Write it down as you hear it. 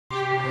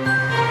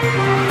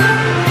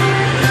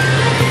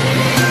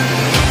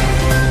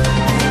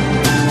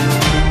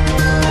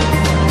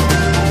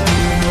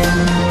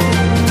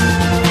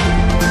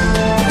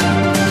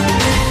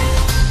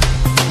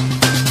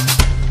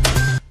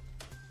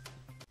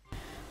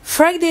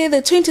Friday,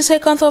 the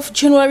 22nd of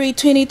January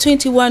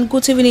 2021.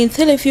 Good evening,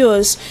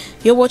 televiewers.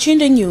 You're watching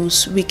the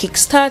news. We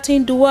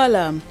kickstarting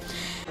Douala.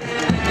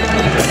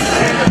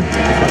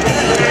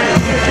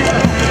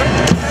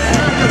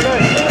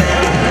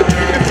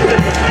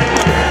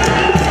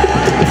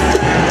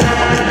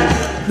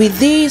 With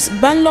this,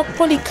 Banlock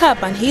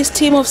Polycarp and his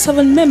team of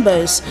 7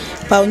 members,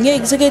 Pioneer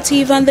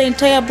Executive and the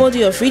entire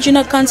body of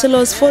regional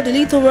councillors for the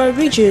Littoral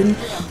region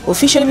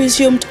officially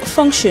resumed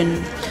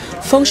function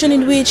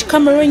in which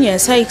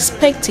Cameroonians are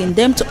expecting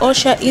them to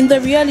usher in the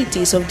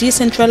realities of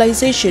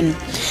decentralization.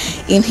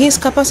 In his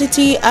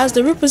capacity as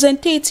the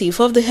representative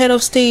of the head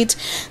of state,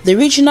 the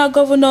regional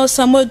governor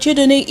Samuel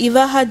Dieudonné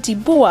Ivaha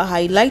Diboa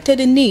highlighted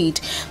the need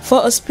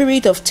for a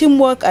spirit of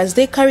teamwork as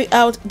they carry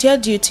out their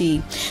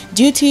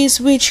duties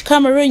which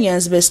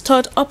Cameroonians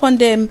bestowed upon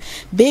them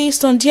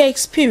based on their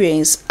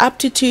experience,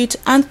 aptitude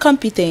and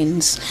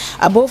competence.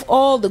 Above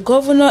all, the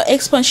governor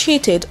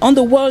expatiated on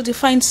the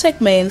well-defined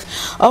segment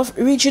of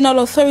regional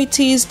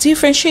authorities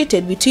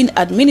differentiated between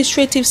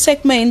administrative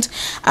segment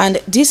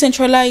and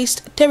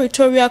decentralized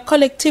territorial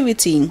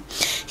collectivity.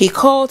 He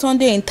called on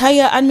the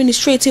entire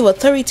administrative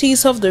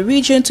authorities of the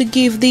region to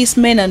give these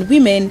men and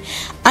women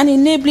an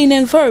enabling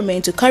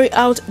environment to carry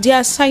out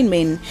their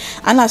assignment,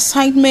 an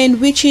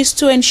assignment which is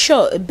to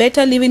ensure a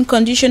better living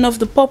condition of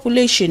the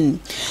population.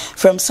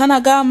 From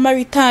Sanaga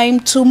Maritime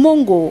to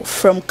Mongo,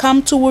 from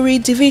Kam to Wuri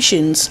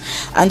divisions,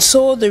 and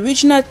so the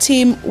regional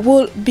team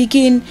will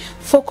begin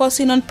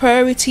focusing on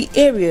priority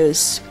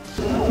areas.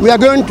 We are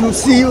going to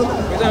see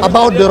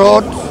about the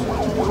road,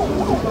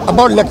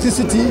 about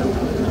electricity,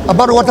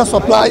 about water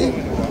supply,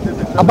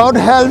 about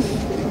health,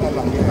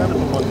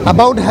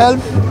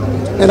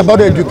 and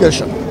about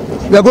education.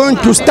 We are going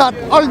to start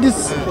all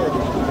this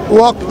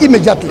work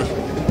immediately.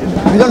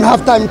 We don't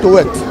have time to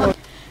wait.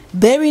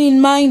 Bearing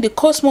in mind the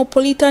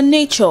cosmopolitan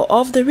nature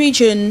of the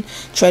region,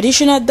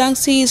 traditional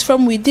dances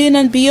from within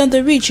and beyond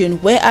the region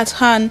were at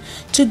hand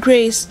to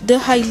grace the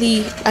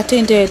highly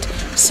attended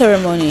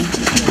ceremony.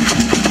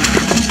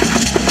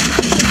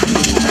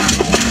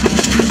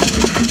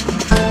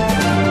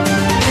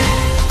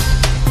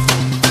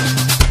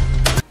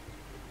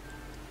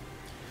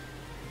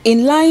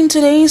 In line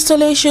to the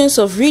installations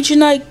of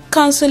regional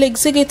council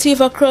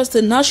executive across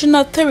the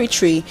national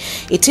territory,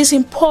 it is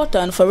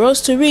important for us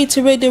to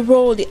reiterate the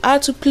role they are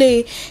to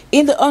play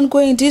in the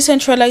ongoing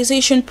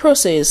decentralization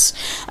process.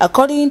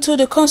 According to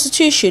the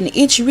Constitution,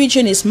 each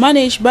region is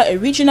managed by a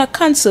regional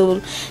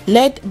council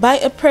led by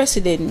a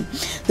president.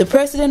 The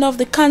president of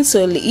the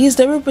council is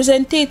the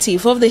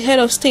representative of the head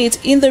of state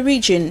in the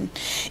region.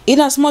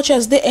 Inasmuch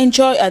as they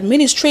enjoy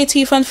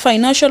administrative and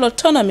financial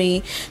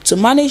autonomy to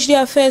manage the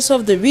affairs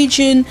of the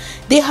region,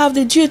 they have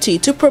the duty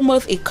to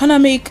promote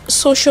economic,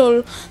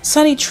 social,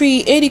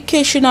 sanitary,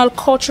 educational,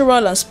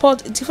 cultural and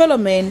sport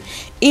development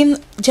in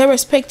their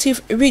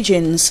respective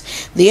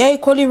regions. They are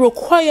equally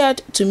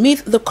required to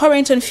meet the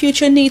current and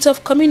future needs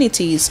of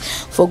communities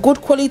for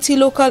good quality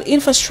local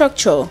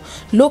infrastructure,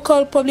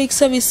 local public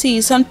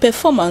services and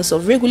performance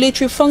of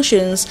regulatory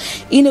functions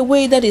in a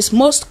way that is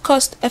most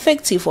cost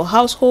effective for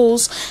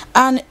households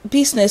and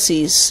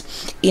businesses.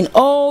 In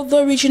all,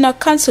 the regional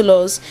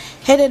councillors,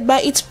 headed by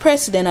its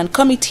president and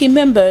committee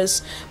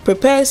members,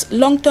 prepares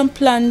long-term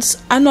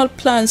plans, annual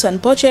plans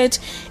and budget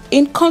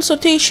in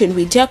consultation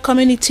with their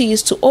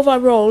communities to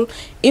overall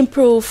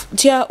improve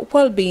their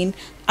well-being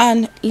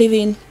and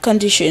living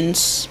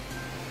conditions.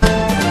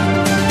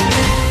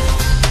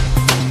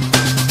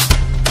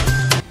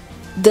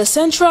 The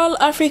Central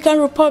African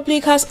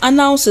Republic has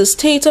announced a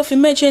state of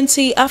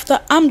emergency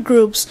after armed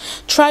groups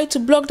tried to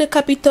block the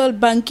capital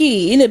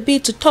Bangui in a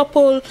bid to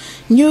topple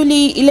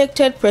newly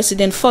elected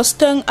President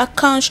Faustin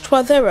Archange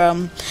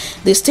Touadéra.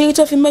 The state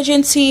of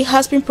emergency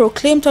has been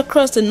proclaimed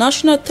across the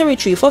national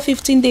territory for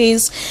 15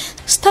 days,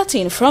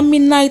 starting from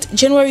midnight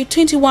January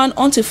 21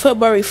 until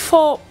February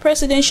 4,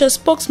 presidential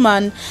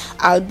spokesman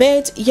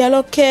Albert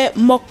Yaloke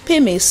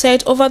Mokpeme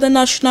said over the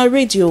national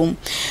radio.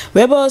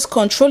 Rebels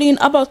controlling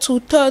about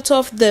 2/3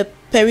 of the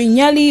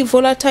perennially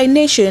volatile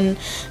nation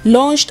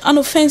launched an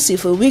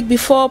offensive a week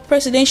before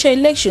presidential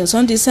elections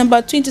on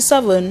December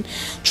 27,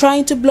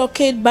 trying to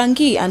blockade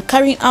Bangui and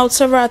carrying out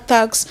several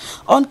attacks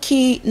on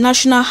key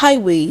national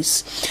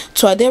highways.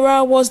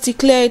 Touadéra was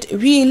declared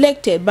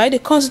re-elected by the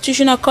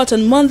Constitutional Court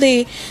on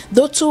Monday,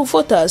 though 2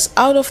 voters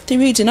out of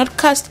 3 did not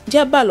cast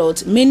their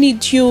ballot, mainly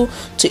due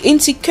to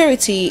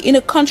insecurity in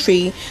a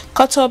country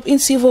caught up in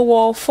civil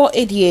war for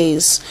 8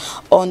 years.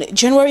 On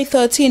January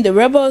 13, the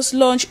rebels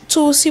launched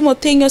 2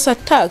 simultaneous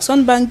attacks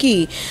on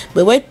Bangui,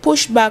 but were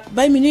pushed back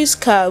by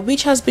MINUSCA,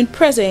 which has been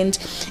present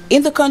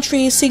in the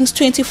country since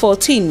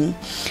 2014.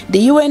 The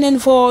UN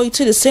envoy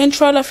to the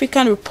Central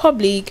African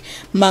Republic,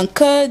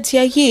 Mankeur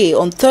Ndiaye,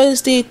 on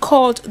Thursday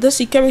called the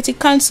Security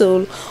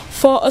Council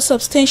for a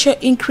substantial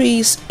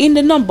increase in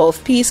the number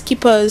of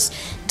peacekeepers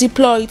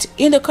deployed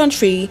in the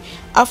country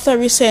after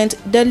recent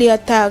deadly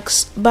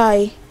attacks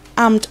by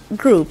armed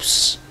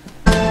groups.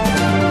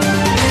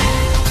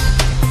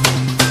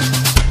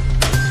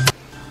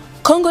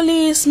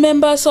 Congolese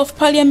members of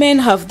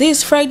parliament have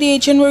this Friday,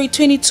 January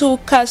 22,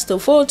 cast a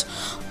vote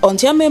on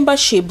their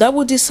membership that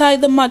will decide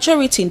the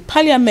majority in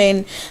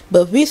parliament,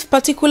 but with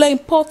particular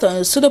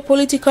importance to the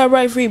political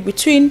rivalry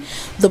between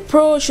the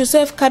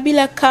pro-Joseph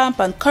Kabila camp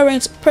and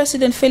current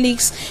President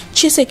Felix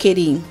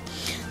Tshisekedi.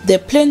 The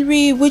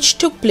plenary, which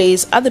took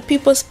place at the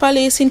People's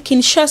Palace in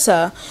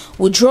Kinshasa,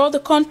 will draw the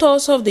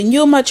contours of the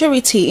new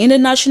majority in the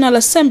National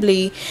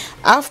Assembly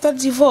after the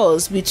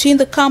divorce between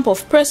the camp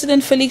of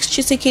President Felix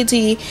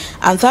Tshisekedi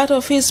and that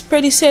of his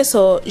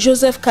predecessor,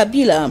 Joseph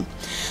Kabila.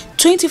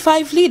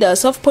 25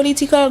 leaders of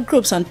political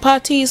groups and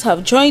parties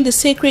have joined the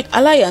Sacred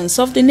Alliance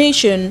of the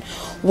Nation,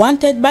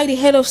 wanted by the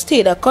head of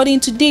state,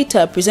 according to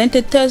data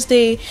presented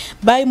Thursday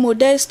by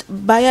Modeste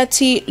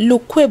Bayati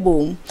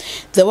Lukwebo.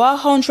 There were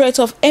hundreds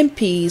of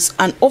MPs,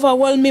 an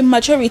overwhelming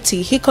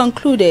majority, he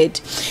concluded.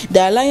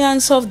 The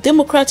Alliance of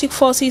Democratic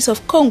Forces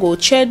of Congo,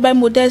 chaired by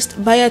Modeste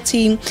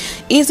Bayati,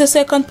 is the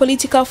second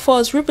political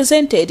force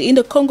represented in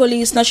the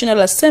Congolese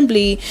National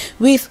Assembly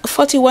with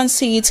 41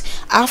 seats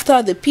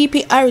after the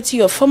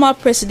PPRT of former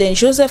President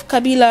Joseph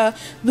Kabila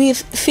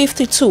with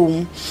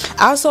 52.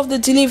 As of the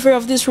delivery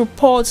of these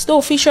reports, the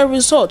official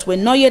results were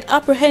not yet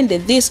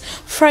apprehended. This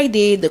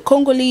Friday, the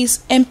Congolese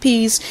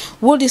MPs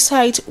will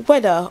decide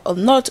whether or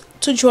not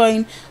to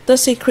join the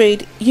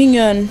Sacred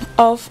Union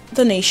of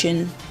the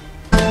Nation.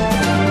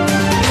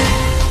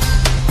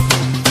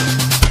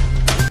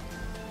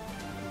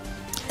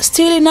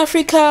 Still in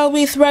Africa,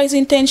 with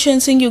rising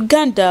tensions in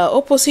Uganda,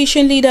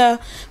 opposition leader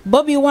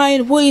Bobi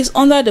Wine, who is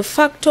under de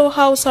facto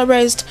house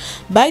arrest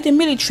by the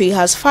military,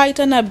 has filed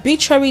an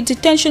arbitrary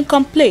detention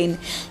complaint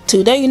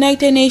to the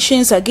United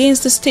Nations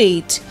against the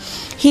state.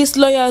 His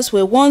lawyers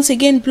were once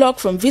again blocked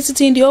from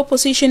visiting the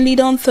opposition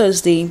leader on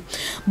Thursday.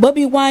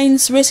 Bobi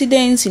Wine's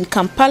residence in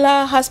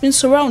Kampala has been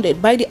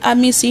surrounded by the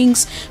army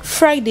since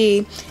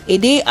Friday, a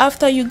day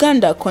after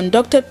Uganda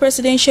conducted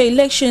presidential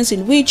elections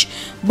in which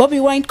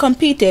Bobi Wine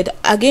competed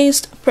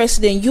against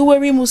President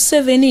Yoweri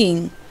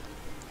Museveni.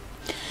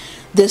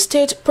 The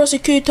state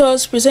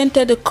prosecutors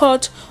presented the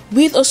court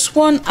with a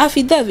sworn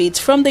affidavit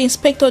from the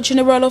Inspector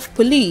General of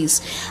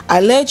Police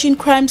alleging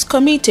crimes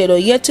committed or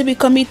yet to be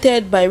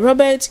committed by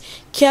Robert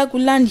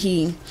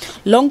Kyagulanyi.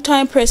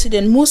 Longtime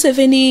President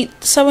Museveni,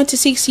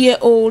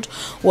 76-year-old,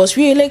 was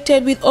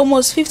re-elected with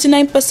almost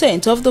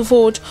 59% of the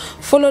vote,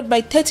 followed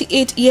by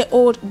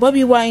 38-year-old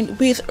Bobi Wine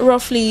with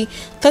roughly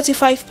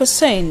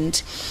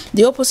 35%.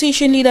 The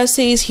opposition leader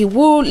says he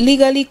will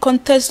legally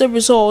contest the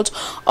result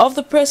of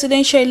the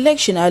presidential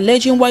election,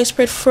 alleging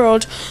widespread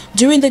fraud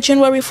during the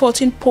January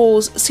 14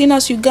 polls, seen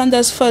as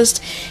Uganda's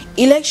first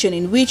election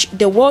in which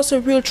there was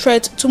a real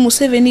threat to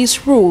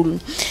Museveni's rule.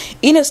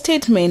 In a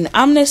statement,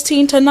 Amnesty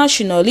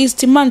International is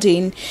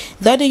demanding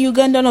that the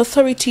Ugandan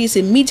authorities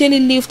immediately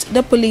lift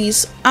the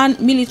police and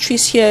military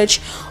search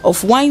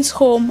of Wine's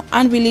home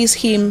and release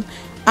him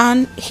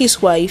and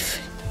his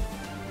wife.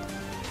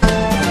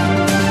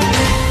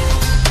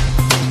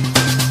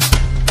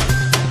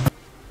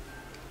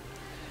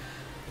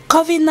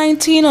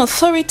 COVID-19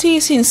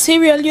 authorities in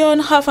Sierra Leone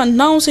have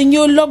announced a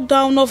new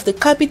lockdown of the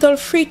capital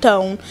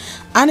Freetown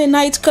and a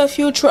night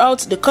curfew throughout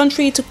the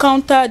country to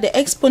counter the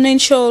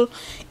exponential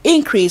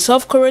increase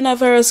of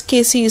coronavirus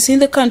cases in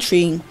the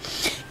country.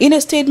 In a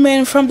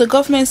statement from the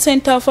Government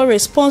Center for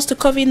Response to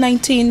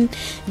COVID-19,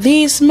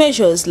 these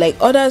measures, like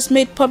others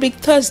made public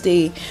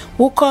Thursday,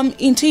 will come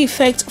into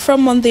effect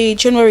from Monday,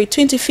 January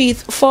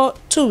 25th for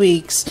 2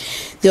 weeks.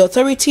 The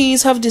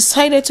authorities have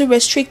decided to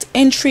restrict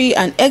entry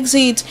and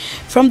exit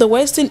from the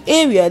western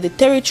area, the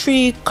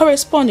territory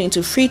corresponding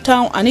to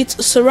Freetown and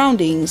its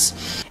surroundings.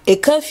 A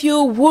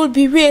curfew will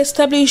be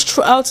re-established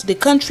throughout the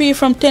country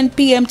from 10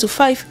 p.m. to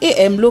 5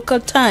 a.m. local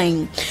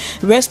time.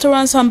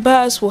 Restaurants and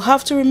bars will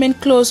have to remain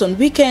closed on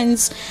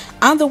weekends,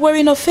 and the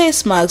wearing of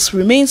face masks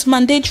remains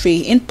mandatory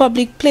in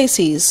public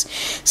places.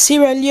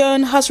 Sierra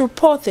Leone has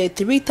reported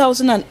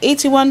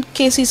 3,081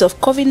 cases of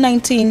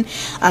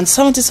COVID-19 and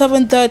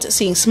 77 deaths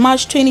since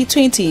March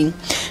 2020.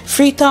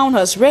 Freetown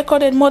has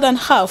recorded more than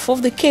half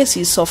of the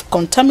cases of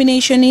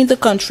contamination in the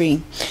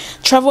country.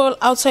 Travel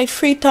outside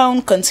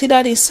Freetown,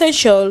 considered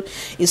essential,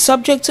 is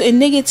subject to a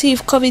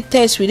negative COVID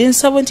test within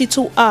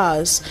 72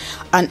 hours.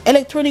 An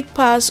electronic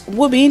pass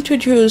will be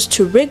introduced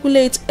to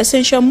regulate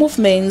essential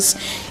movements,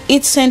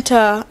 its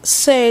center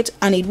said,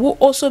 and it will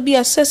also be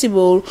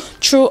accessible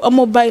through a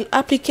mobile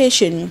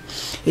application.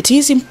 It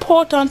is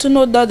important to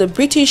note that the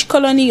British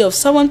colony of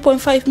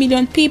 7.5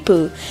 million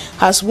people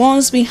has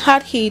once been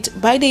hard hit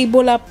by the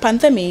Ebola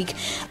pandemic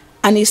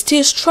and is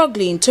still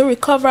struggling to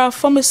recover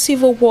from a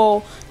civil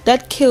war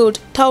that killed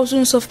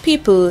thousands of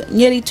people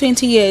nearly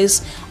 20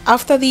 years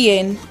after the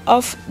end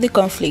of the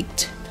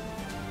conflict.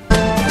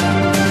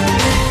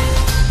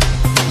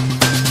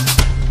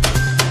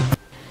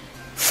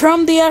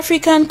 From the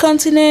African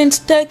continent,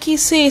 Turkey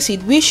says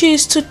it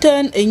wishes to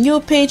turn a new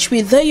page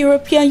with the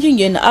European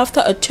Union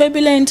after a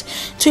turbulent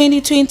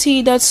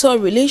 2020 that saw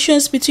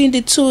relations between the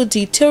two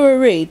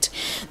deteriorate.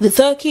 The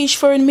Turkish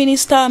foreign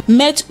minister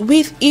met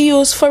with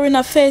EU's foreign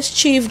affairs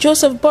chief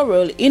Joseph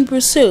Borrell in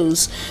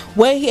Brussels,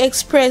 where he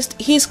expressed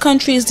his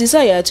country's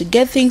desire to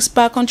get things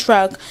back on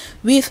track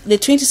with the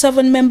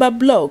 27-member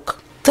bloc.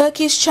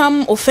 Turkey's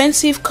charm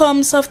offensive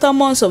comes after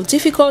months of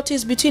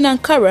difficulties between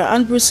Ankara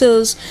and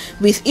Brussels,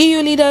 with EU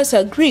leaders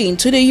agreeing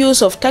to the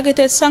use of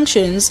targeted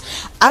sanctions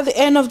at the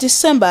end of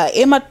December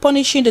aimed at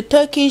punishing the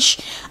Turkish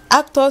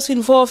actors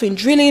involved in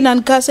drilling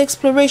and gas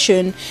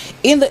exploration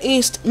in the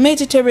East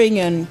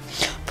Mediterranean.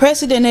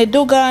 President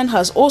Erdogan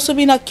has also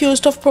been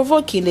accused of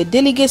provoking the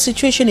delicate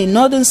situation in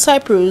northern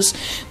Cyprus,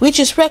 which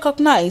is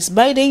recognized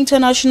by the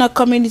international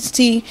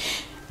community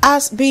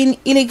as being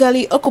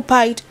illegally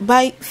occupied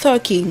by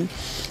Turkey.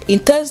 In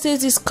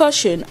Thursday's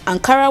discussion,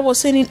 Ankara was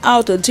sending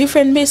out a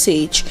different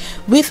message,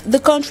 with the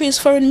country's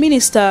foreign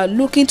minister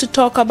looking to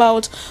talk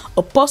about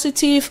a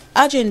positive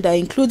agenda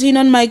including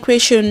on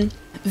migration,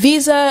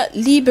 visa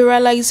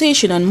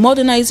liberalization and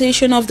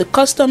modernization of the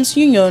customs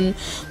union,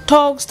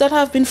 talks that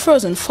have been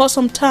frozen for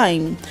some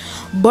time.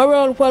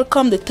 Borrell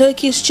welcomed the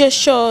Turkish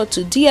gesture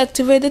to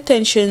deactivate the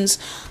tensions,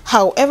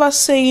 however,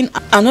 saying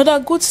another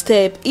good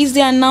step is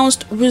the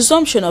announced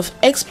resumption of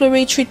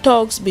exploratory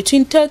talks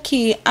between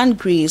Turkey and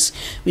Greece.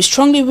 We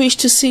strongly wish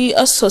to see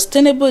a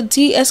sustainable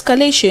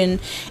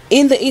de-escalation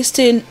in the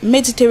Eastern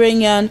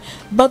Mediterranean,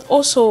 but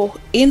also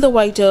in the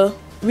wider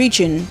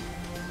region.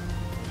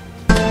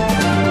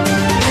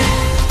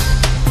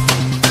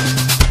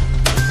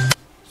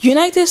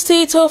 United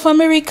States of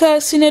America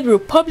Senate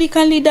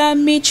Republican leader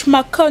Mitch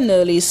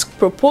McConnell is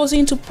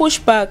proposing to push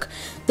back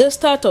the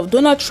start of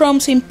Donald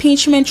Trump's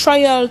impeachment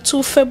trial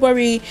to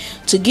February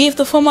to give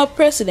the former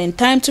president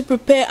time to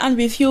prepare and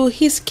review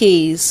his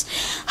case.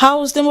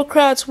 House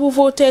Democrats who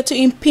voted to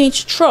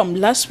impeach Trump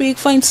last week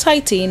for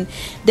inciting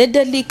the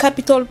deadly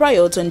Capitol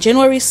riots on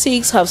January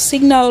 6 have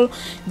signaled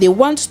they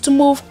want to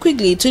move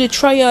quickly to the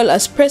trial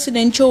as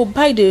President Joe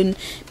Biden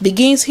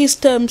begins his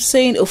term,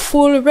 saying a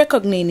full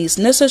reckoning is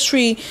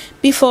necessary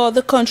before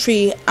the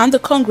country and the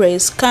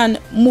Congress can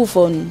move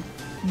on.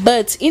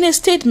 But in a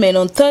statement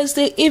on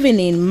Thursday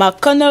evening,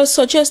 McConnell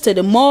suggested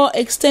a more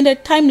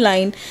extended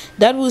timeline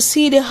that will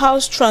see the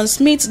House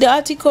transmit the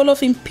article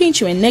of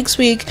impeachment next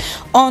week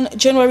on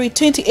January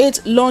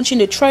 28, launching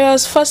the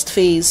trial's first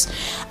phase.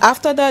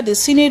 After that, the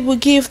Senate will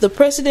give the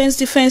president's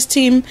defense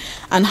team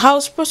and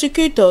House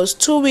prosecutors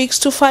 2 weeks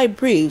to file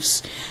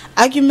briefs.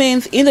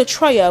 Arguments in the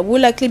trial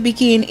will likely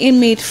begin in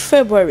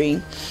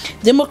mid-February.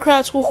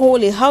 Democrats who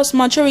hold a House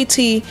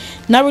majority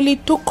narrowly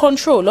took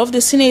control of the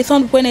Senate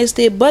on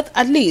Wednesday, but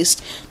at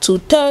least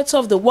 2/3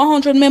 of the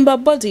 100-member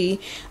body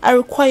are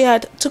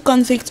required to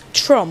convict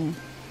Trump.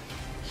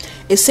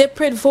 A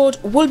separate vote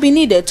will be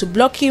needed to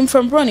block him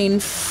from running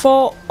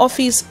for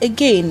office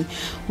again.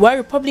 While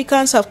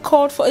Republicans have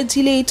called for a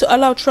delay to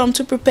allow Trump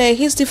to prepare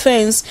his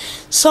defense,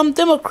 some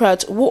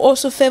Democrats will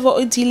also favor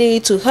a delay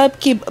to help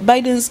keep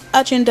Biden's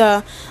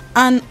agenda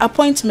and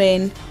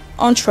appointment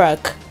on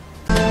track.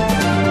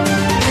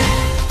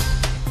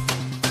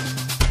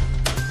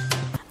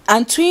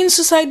 And twin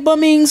suicide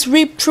bombings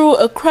ripped through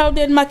a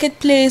crowded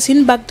marketplace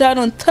in Baghdad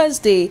on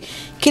Thursday,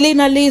 killing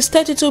at least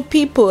 32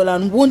 people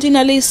and wounding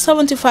at least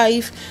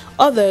 75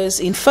 others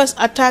in first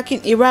attack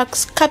in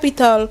Iraq's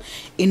capital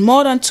in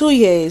more than 2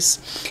 years.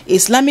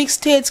 Islamic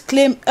State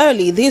claimed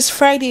early this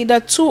Friday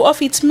that 2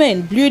 of its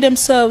men blew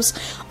themselves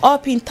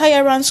up in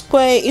Tahran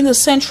Square in the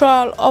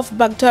central of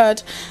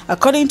Baghdad,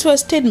 according to a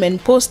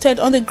statement posted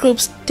on the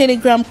group's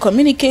Telegram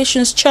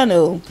communications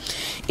channel.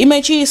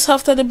 Images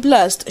after the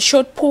blast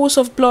showed pools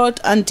of blood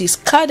and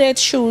discarded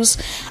shoes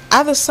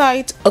at the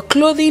site, a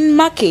clothing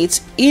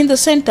market in the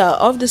center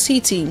of the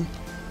city.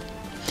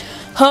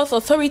 Health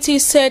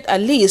authorities said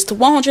at least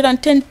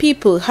 110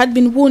 people had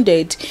been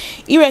wounded.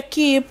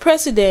 Iraqi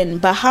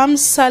President Barham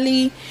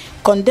Salih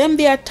condemned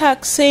the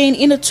attack, saying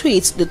in a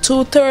tweet the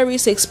 2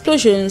 terrorist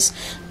explosions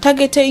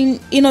targeting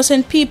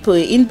innocent people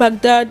in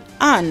Baghdad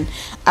and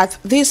at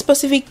this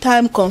specific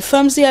time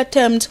confirms the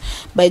attempt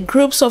by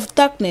groups of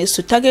darkness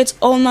to target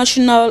all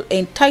national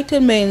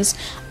entitlements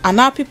and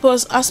our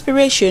people's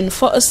aspiration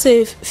for a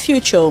safe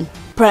future.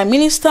 Prime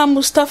Minister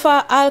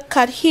Mustafa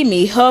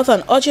al-Kadhimi held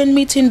an urgent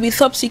meeting with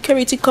top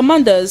security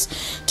commanders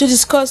to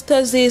discuss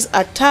Thursday's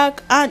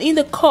attack and in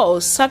the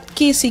call sacked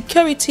key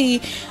security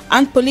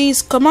and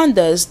police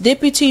commanders,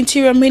 Deputy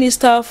Interior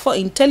Minister for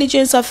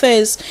Intelligence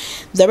Affairs,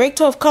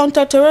 Director of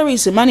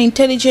Counter-Terrorism and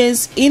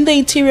Intelligence in the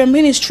Interior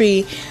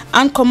Ministry,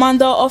 and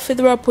Commander of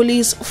Federal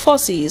Police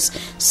Forces,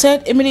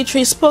 said a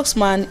military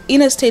spokesman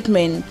in a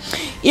statement.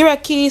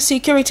 Iraqi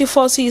security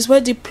forces were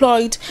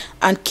deployed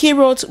and key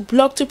roads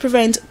blocked to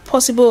prevent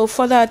possible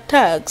further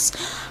attacks.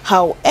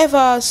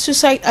 However,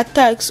 suicide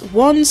attacks,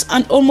 once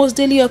an almost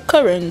daily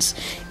occurrence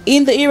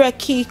in the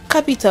Iraqi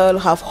capital,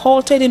 have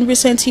halted in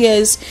recent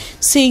years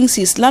since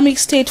Islamic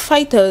State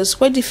fighters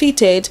were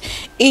defeated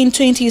in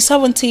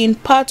 2017,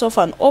 part of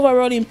an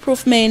overall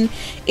improvement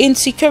in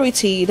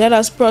security that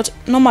has brought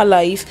normal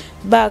life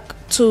back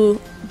to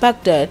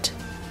Baghdad.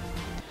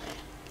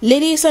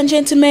 Ladies and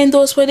gentlemen,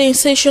 those were the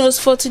essentials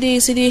for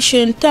today's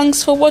edition.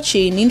 Thanks for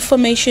watching.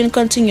 Information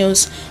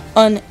continues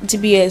on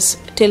DBS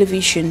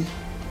Television.